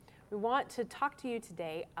We want to talk to you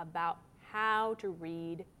today about how to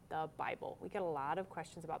read the Bible. We get a lot of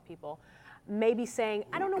questions about people maybe saying,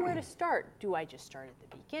 I don't know where to start. Do I just start at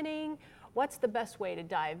the beginning? What's the best way to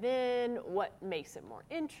dive in? What makes it more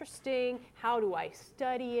interesting? How do I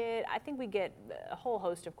study it? I think we get a whole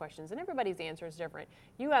host of questions, and everybody's answer is different.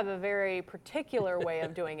 You have a very particular way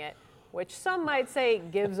of doing it, which some might say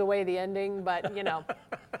gives away the ending, but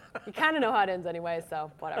you kind of know how it ends anyway, so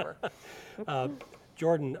whatever.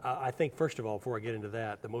 Jordan, I think first of all, before I get into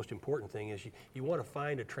that, the most important thing is you want to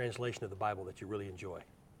find a translation of the Bible that you really enjoy.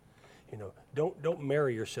 Don't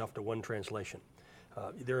marry yourself to one translation.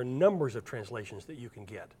 There are numbers of translations that you can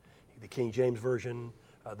get. The King James Version,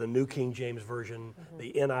 the New King James Version,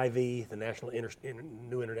 the NIV, the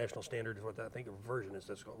New International Standard is what I think a version is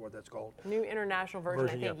what that's called. New International Version,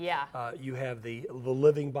 I think, yeah. You have the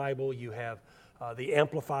Living Bible, you have the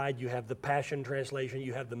Amplified, you have the Passion Translation,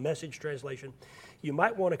 you have the Message Translation. You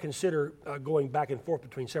might want to consider going back and forth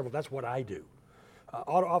between several. That's what I do.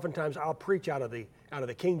 Oftentimes I'll preach out of the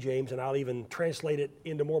King James, and I'll even translate it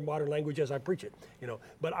into more modern language as I preach it.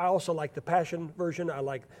 But I also like the Passion version, I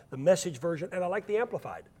like the Message version, and I like the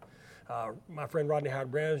Amplified. My friend Rodney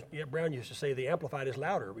Howard Brown used to say the Amplified is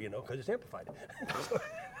louder, because it's amplified.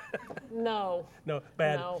 No. No,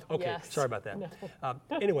 bad. No, okay, yes. Sorry about that. No.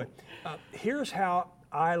 Anyway, here's how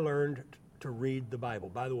I learned to read the Bible.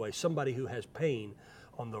 By the way, somebody who has pain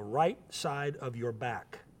on the right side of your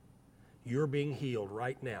back, you're being healed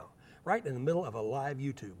right now. Right in the middle of a live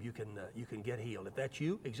YouTube, you can get healed. If that's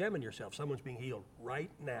you, examine yourself. Someone's being healed right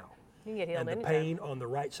now. You can get healed and the anytime. pain on the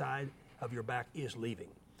right side of your back is leaving.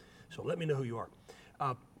 So let me know who you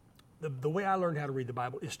are. The way I learned how to read the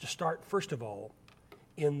Bible is to start, first of all,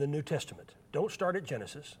 in the New Testament. Don't start at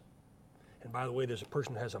Genesis. And by the way, there's a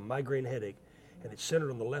person who has a migraine headache, and it's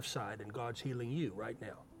centered on the left side, and God's healing you right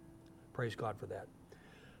now. Praise God for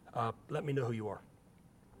that. Let me know who you are.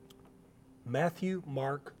 Matthew,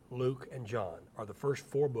 Mark, Luke, and John are the first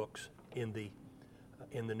 4 books in the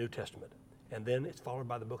New Testament. And then it's followed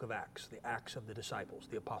by the book of Acts, the Acts of the disciples,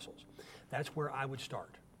 the apostles. That's where I would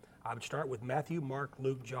start. I would start with Matthew, Mark,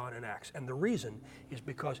 Luke, John, and Acts. And the reason is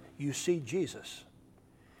because you see Jesus.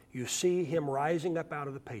 You see him rising up out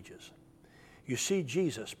of the pages. You see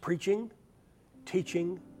Jesus preaching,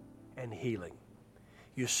 teaching, and healing.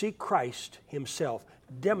 You see Christ himself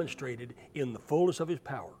demonstrated in the fullness of his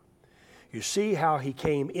power. You see how he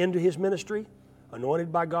came into his ministry,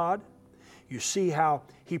 anointed by God. You see how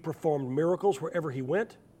he performed miracles wherever he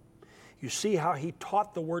went. You see how he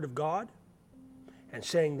taught the Word of God and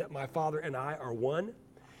saying that my Father and I are one.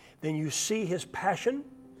 Then you see his passion,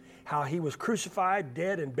 how he was crucified,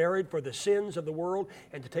 dead, and buried for the sins of the world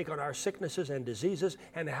and to take on our sicknesses and diseases,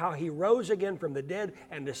 and how he rose again from the dead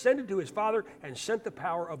and descended to his Father and sent the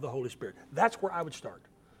power of the Holy Spirit. That's where I would start.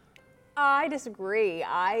 I disagree.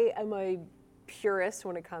 I am a purist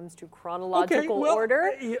when it comes to chronological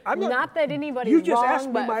order. Not that anybody's you just wrong, asked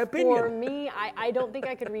me but my opinion. For me, I don't think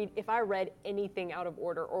I could read, if I read anything out of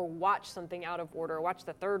order or watch something out of order, or watch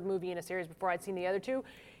the 3rd movie in a series before I'd seen the other 2,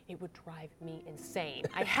 it would drive me insane.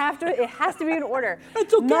 It has to be in order.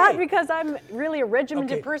 That's okay. Not because I'm really a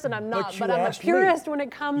regimented person, I'm not, but I'm a purist when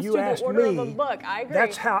it comes to the order of a book. I agree.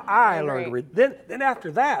 That's how I learned to read. Then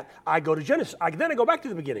after that, I go to Genesis. Then I go back to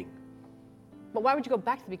the beginning. But why would you go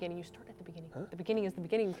back to the beginning? You start at the beginning. Huh? The beginning is the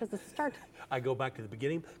beginning because it's the start. I go back to the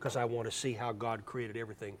beginning because I want to see how God created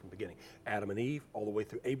everything from the beginning. Adam and Eve, all the way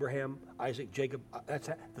through Abraham, Isaac, Jacob,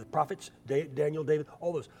 the prophets, Daniel, David,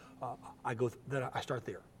 all those. Then I start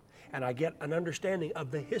there. And I get an understanding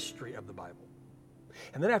of the history of the Bible.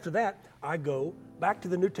 And then after that, I go back to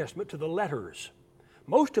the New Testament, to the letters.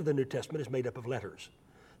 Most of the New Testament is made up of letters.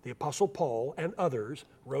 The Apostle Paul and others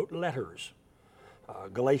wrote letters.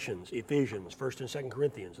 Galatians, Ephesians, 1st and 2nd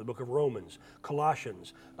Corinthians, the book of Romans,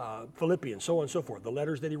 Colossians, Philippians, so on and so forth. The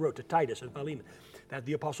letters that he wrote to Titus and Philemon. That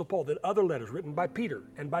the Apostle Paul. Then other letters written by Peter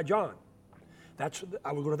and by John.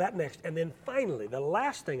 I would go to that next. And then finally, the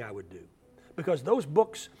last thing I would do, because those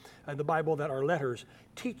books in the Bible that are letters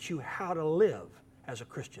teach you how to live as a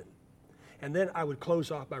Christian. And then I would close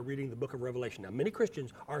off by reading the book of Revelation. Now, many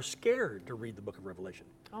Christians are scared to read the book of Revelation.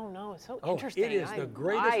 Oh, no, it's so interesting. It is the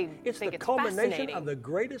greatest, it's the culmination of the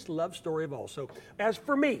greatest love story of all. So as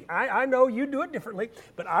for me, I know you do it differently,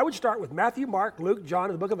 but I would start with Matthew, Mark, Luke, John,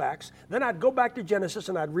 and the book of Acts. Then I'd go back to Genesis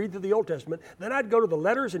and I'd read through the Old Testament. Then I'd go to the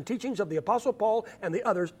letters and teachings of the Apostle Paul and the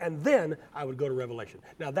others, and then I would go to Revelation.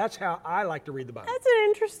 Now, that's how I like to read the Bible. That's an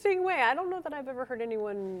interesting way. I don't know that I've ever heard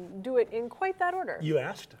anyone do it in quite that order. You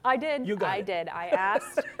asked? I did. You got it. I did. I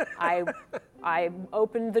asked. I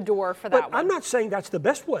opened the door for that one. But I'm not saying that's the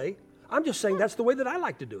best way. I'm just saying that's the way that I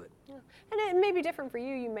like to do it. Yeah. And it may be different for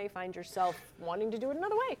you. You may find yourself wanting to do it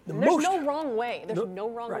another way. The There's most- no wrong way. There's no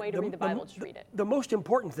wrong right, way to read the Bible. Just read it. The most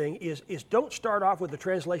important thing is don't start off with a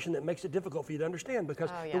translation that makes it difficult for you to understand, because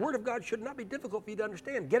Oh, yeah. the Word of God should not be difficult for you to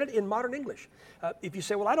understand. Get it in modern English. If you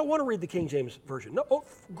say, well, I don't want to read the King James Version. No,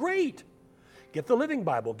 great. Get the Living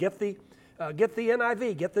Bible. Get the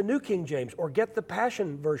NIV. Get the New King James, or get the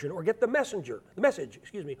Passion Version, or get the Message,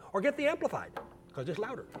 or get the Amplified, because it's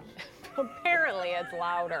louder. Apparently, it's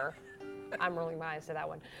louder. I'm rolling my eyes to that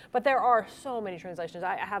one. But there are so many translations.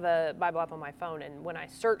 I have a Bible app on my phone, and when I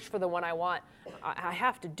search for the one I want, I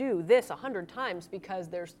have to do this 100 times because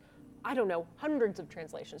there's, I don't know, hundreds of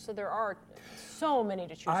translations. So there are so many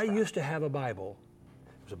to choose I from. used to have a Bible.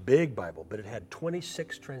 It was a big Bible, but it had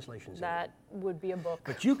 26 translations in it. That would be a book.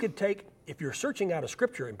 But you could take, if you're searching out a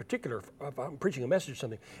scripture in particular, if I'm preaching a message or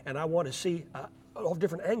something, and I want to see all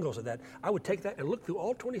different angles of that, I would take that and look through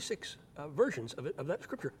all 26 versions of that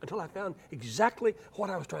scripture until I found exactly what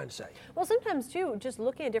I was trying to say. Well, sometimes too, just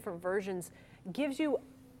looking at different versions gives you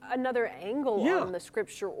another angle Yeah. on the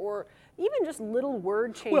scripture, or even just little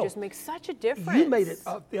word changes make such a difference. You made it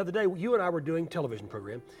the other day. You and I were doing a television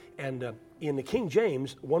program, and in the King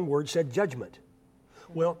James, one word said judgment.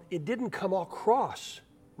 Well, it didn't come across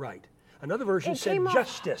right. Another version It said came off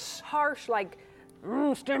justice. harsh, like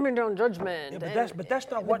stamping down judgment. Yeah, but and-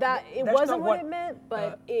 that's not what it that's wasn't not what it meant,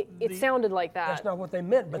 but it the- sounded like that. That's not what they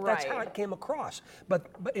meant, but that's how Right. it came across. But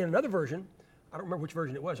in another version, I don't remember which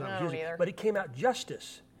version it was I was don't using, either. but it came out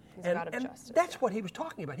justice. He's a God of justice, that's yeah. what he was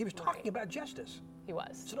talking about. He was talking about justice. He was.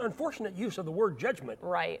 It's an unfortunate use of the word judgment,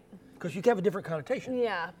 Right. because you can have a different connotation.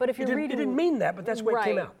 Yeah, but if It you're didn't, reading, it didn't mean that, but that's the way it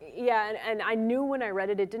came out. Yeah, and I knew when I read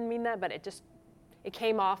it, it didn't mean that, but it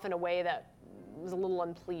came off in a way that was a little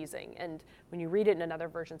unpleasing. And when you read it in another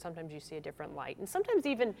version, sometimes you see a different light, and sometimes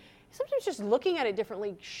just looking at it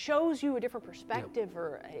differently shows you a different perspective,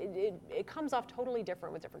 or it comes off totally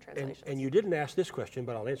different with different translations. And you didn't ask this question,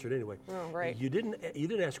 but I'll answer it anyway. Oh, great. You didn't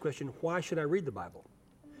ask the question, why should I read the Bible?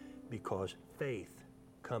 Because faith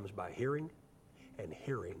comes by hearing, and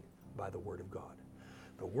hearing by the Word of God.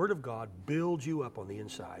 The Word of God builds you up on the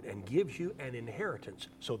inside and gives you an inheritance,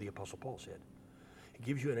 so the Apostle Paul said. It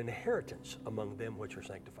gives you an inheritance among them which are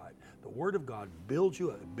sanctified. The Word of God builds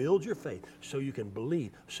you up, builds your faith, so you can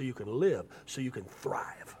believe, so you can live, so you can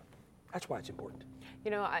thrive. That's why it's important.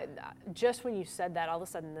 You know, just when you said that, all of a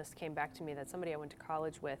sudden this came back to me that somebody I went to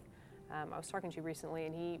college with, I was talking to recently,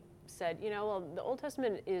 and he said, well, the Old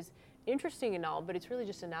Testament is interesting and all, but it's really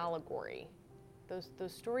just an allegory.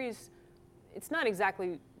 Those stories, it's not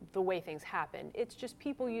exactly the way things happen. It's just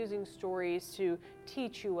people using stories to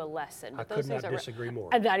teach you a lesson. I But those could not things are- disagree more.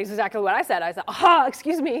 And that is exactly what I said. I said,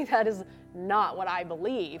 excuse me, that is not what I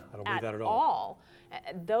believe. I don't believe that at all.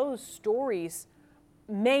 Those stories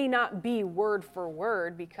may not be word for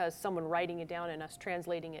word, because someone writing it down and us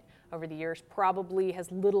translating it over the years probably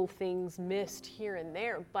has little things missed here and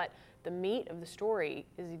there, but the meat of the story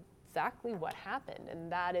is exactly what happened,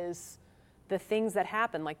 and that is the things that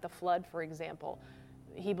happened, like the flood, for example.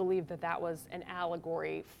 He believed that was an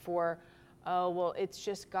allegory for, it's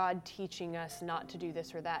just God teaching us not to do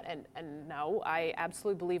this or that, and no, I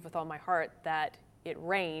absolutely believe with all my heart that it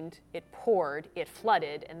rained, it poured, it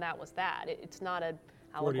flooded, and that was that. It's not an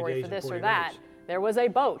 40 allegory days for and this or 40 that. nights. There was a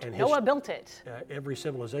boat. And Noah built it. Every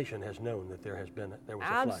civilization has known that there was a flood.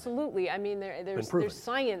 Absolutely. I mean, there's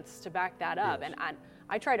science to back that up. Yes. And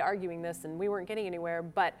I tried arguing this, and we weren't getting anywhere,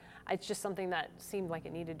 but it's just something that seemed like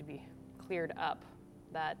it needed to be cleared up,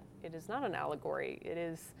 that it is not an allegory. It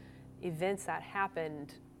is events that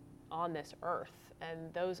happened on this earth.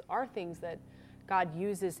 And those are things that God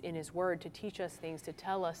uses in His Word to teach us things, to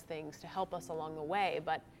tell us things, to help us along the way,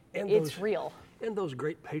 but it's real. And those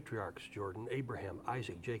great patriarchs, Jordan, Abraham,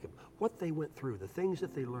 Isaac, Jacob, what they went through, the things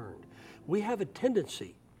that they learned. We have a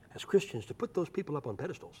tendency as Christians to put those people up on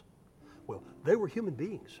pedestals. Well, they were human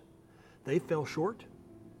beings. They fell short.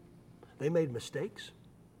 They made mistakes.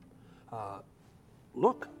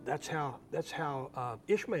 Look, that's how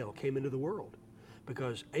Ishmael came into the world,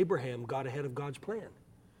 because Abraham got ahead of God's plan.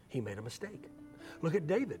 He made a mistake. Look at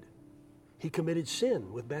David. He committed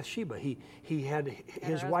sin with Bathsheba. He had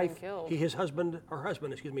his wife, her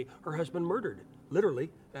husband murdered, literally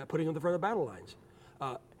putting him in the front of the battle lines.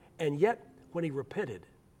 And yet, when he repented,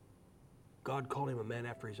 God called him a man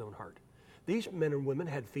after His own heart. These men and women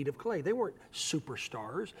had feet of clay. They weren't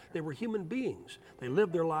superstars. They were human beings. They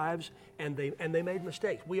lived their lives, and they made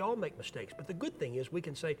mistakes. We all make mistakes. But the good thing is we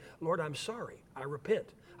can say, Lord, I'm sorry. I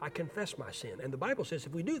repent. I confess my sin. And the Bible says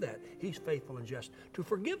if we do that, He's faithful and just to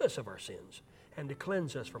forgive us of our sins and to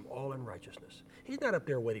cleanse us from all unrighteousness. He's not up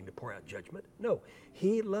there waiting to pour out judgment. No,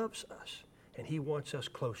 He loves us, and He wants us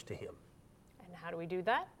close to Him. how do we do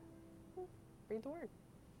that? Read the Word.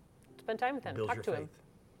 Spend time with Him. Builds Talk your to faith. Him.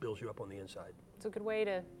 Builds you up on the inside. It's a good way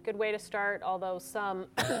to start, although some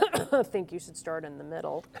think you should start in the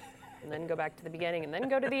middle and then go back to the beginning and then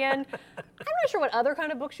go to the end. I'm not sure what other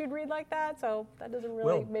kind of books you'd read like that, so that doesn't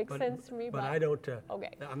really make sense to me. But I don't. Okay.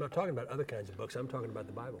 I'm not talking about other kinds of books. I'm talking about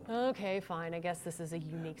the Bible. Okay, fine. I guess this is a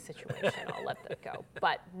unique situation. I'll let that go.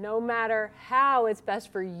 But no matter how it's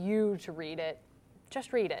best for you to read it,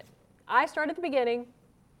 just read it. I start at the beginning.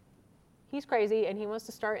 He's crazy, and he wants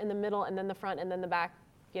to start in the middle and then the front and then the back.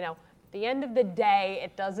 You know, the end of the day,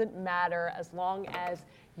 it doesn't matter as long as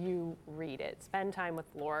you read it. Spend time with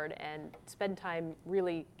the Lord and spend time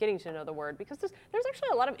really getting to know the Word, because there's actually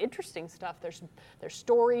a lot of interesting stuff. There's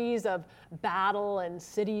stories of battle and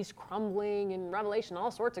cities crumbling in Revelation.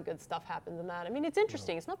 All sorts of good stuff happens in that. I mean, it's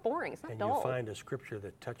interesting. It's not boring. It's not dull. And you find a scripture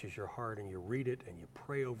that touches your heart, and you read it, and you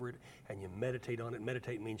pray over it, and you meditate on it.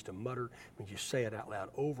 Meditate means to mutter. It means you say it out loud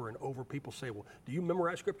over and over. People say, well, do you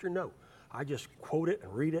memorize scripture? No. I just quote it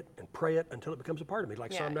and read it and pray it until it becomes a part of me,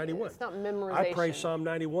 like Psalm 91. It's not memorization. I pray Psalm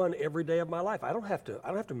 91 every day of my life. I don't have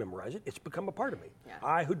to memorize it. It's become a part of me. Yeah.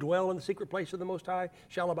 I who dwell in the secret place of the Most High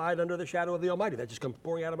shall abide under the shadow of the Almighty. That just comes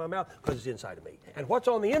pouring out of my mouth because it's inside of me. And what's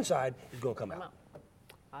on the inside is going to come out.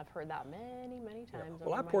 I've heard that many, many times.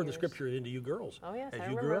 Well, I poured the scripture into you girls. Oh, yes, as I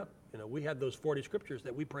you remember. grew up. You know, we had those 40 scriptures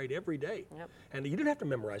that we prayed every day. Yep. And you didn't have to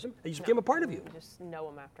memorize them. They just became a part of you. You just know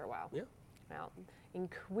them after a while. Yeah. Well,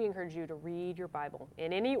 we encourage you to read your Bible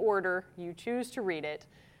in any order you choose to read it.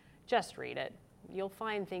 Just read it. You'll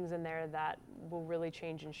find things in there that will really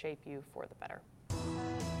change and shape you for the better.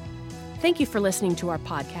 Thank you for listening to our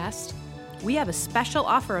podcast. We have a special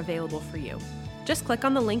offer available for you. Just click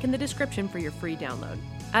on the link in the description for your free download.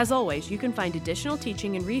 As always, you can find additional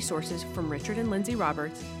teaching and resources from Richard and Lindsay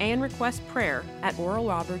Roberts and request prayer at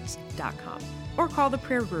oralroberts.com, or call the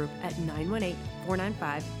prayer group at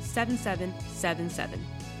 918-495-7777.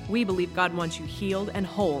 We believe God wants you healed and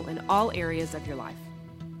whole in all areas of your life.